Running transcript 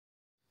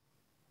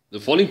The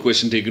following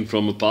question taken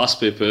from a past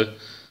paper.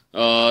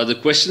 The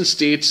question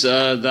states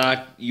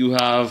that you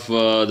have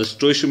the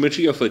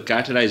stoichiometry of a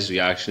catalyzed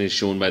reaction is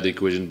shown by the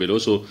equation below.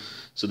 So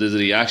there's a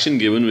reaction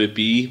given where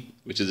P,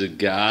 which is a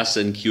gas,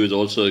 and Q is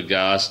also a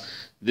gas.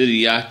 They're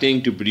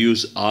reacting to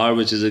produce R,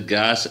 which is a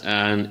gas,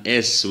 and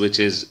S, which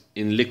is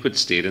in liquid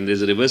state. And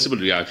there's a reversible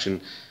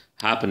reaction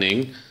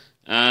happening.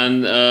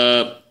 And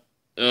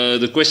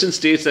the question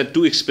states that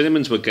two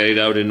experiments were carried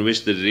out in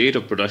which the rate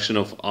of production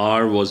of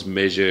R was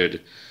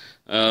measured.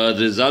 The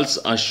results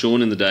are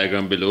shown in the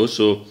diagram below.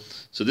 So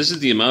this is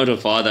the amount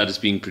of R that is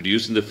being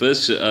produced. In the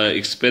first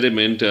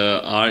experiment,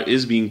 R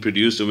is being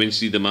produced.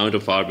 Eventually, the amount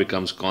of R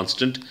becomes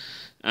constant,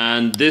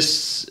 and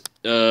this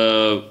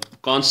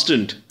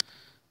constant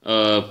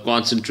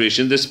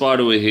concentration, this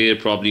part over here,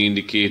 probably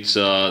indicates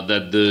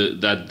that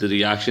the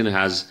reaction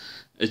has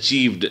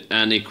achieved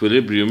an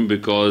equilibrium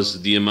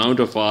because the amount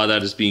of R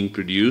that is being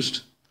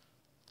produced.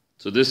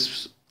 So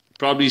this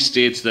probably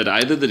states that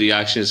either the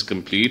reaction is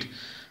complete,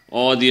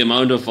 or the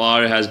amount of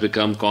R has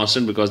become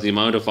constant because the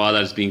amount of R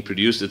that is being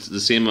produced, it's the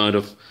same amount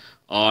of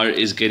R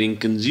is getting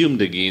consumed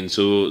again.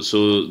 So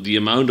the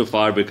amount of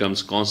R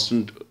becomes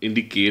constant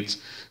indicates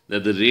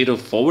that the rate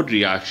of forward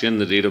reaction,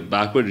 the rate of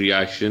backward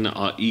reaction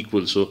are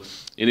equal. So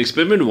in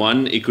experiment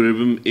 1,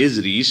 equilibrium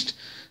is reached.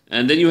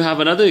 And then you have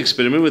another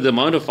experiment where the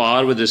amount of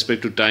R with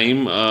respect to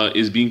time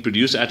is being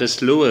produced at a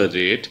slower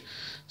rate.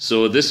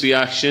 So this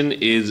reaction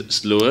is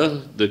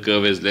slower, the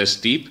curve is less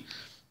steep.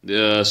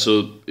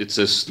 So it's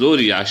a slow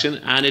reaction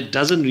and it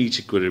doesn't reach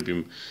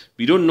equilibrium.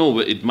 We don't know,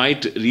 it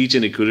might reach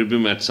an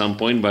equilibrium at some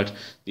point, but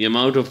the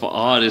amount of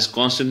R is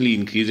constantly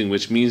increasing,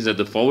 which means that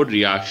the forward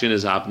reaction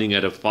is happening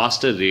at a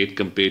faster rate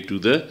compared to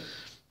the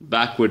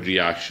backward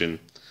reaction.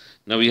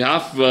 Now we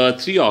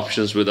have three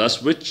options with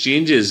us. Which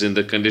changes in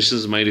the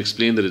conditions might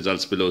explain the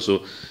results below?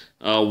 So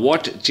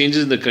what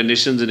changes in the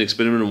conditions in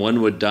experiment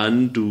 1 were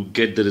done to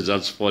get the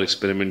results for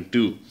experiment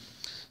 2?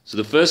 So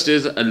the first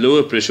is a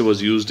lower pressure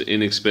was used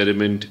in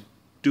experiment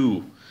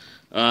 2.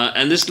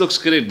 And this looks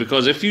correct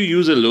because if you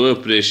use a lower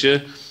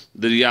pressure,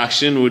 the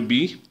reaction would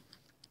be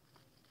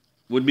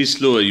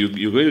slower.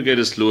 You're going to get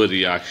a slower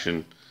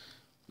reaction,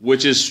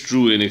 which is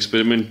true in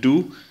experiment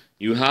 2.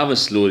 You have a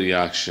slow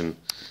reaction.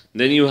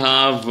 Then you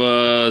have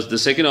the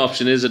second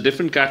option is a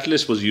different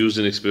catalyst was used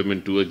in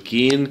experiment 2.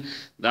 Again,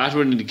 that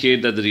would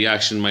indicate that the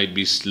reaction might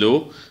be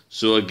slow.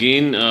 So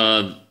again,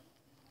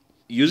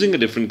 using a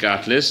different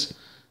catalyst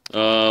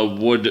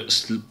would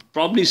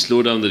probably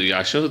slow down the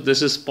reaction. So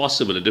this is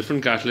possible. A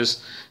different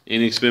catalyst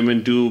in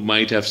experiment 2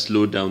 might have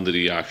slowed down the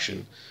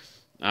reaction.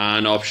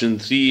 And option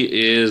 3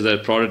 is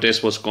that product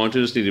S was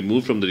continuously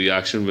removed from the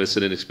reaction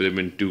vessel in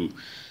experiment 2.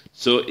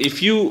 So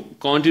if you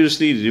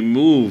continuously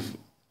remove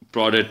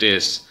product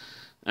S,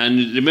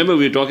 and remember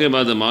we're talking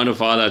about the amount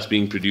of R that's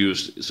being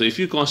produced. So if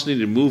you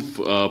constantly remove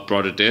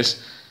product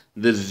S,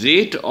 the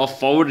rate of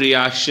forward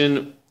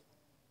reaction,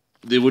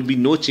 there would be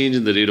no change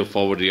in the rate of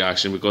forward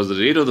reaction because the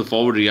rate of the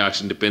forward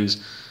reaction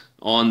depends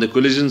on the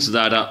collisions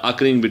that are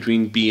occurring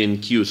between P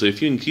and Q. So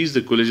if you increase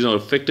the collision or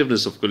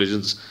effectiveness of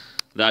collisions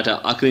that are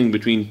occurring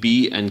between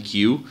P and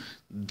Q,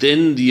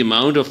 then the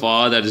amount of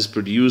R that is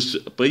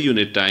produced per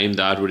unit time,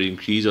 that would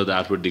increase or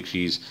that would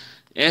decrease.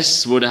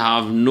 S would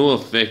have no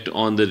effect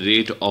on the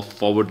rate of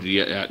forward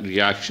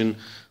reaction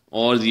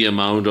or the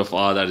amount of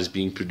R that is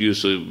being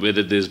produced. So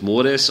whether there's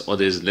more S or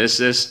there's less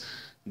S,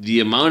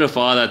 the amount of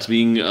R that's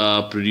being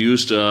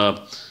produced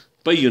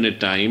per unit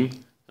time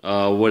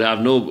would have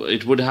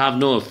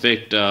no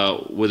effect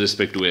with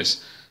respect to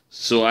S.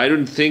 So I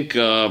don't think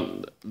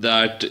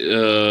that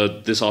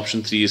this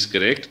option 3 is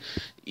correct.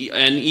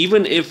 And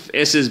even if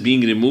S is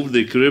being removed,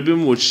 the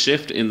equilibrium would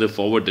shift in the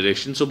forward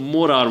direction, so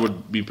more R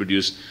would be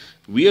produced.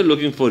 We are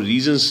looking for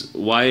reasons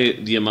why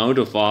the amount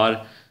of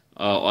R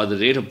or the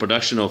rate of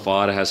production of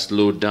R has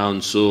slowed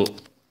down. So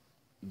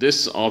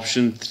this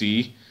option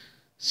 3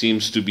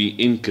 seems to be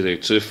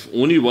incorrect. So if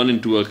only 1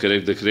 and 2 are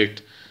correct, the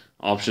correct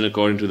option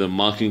according to the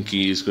marking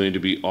key is going to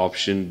be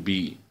option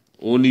B.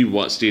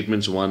 Only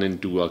statements 1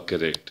 and 2 are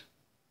correct.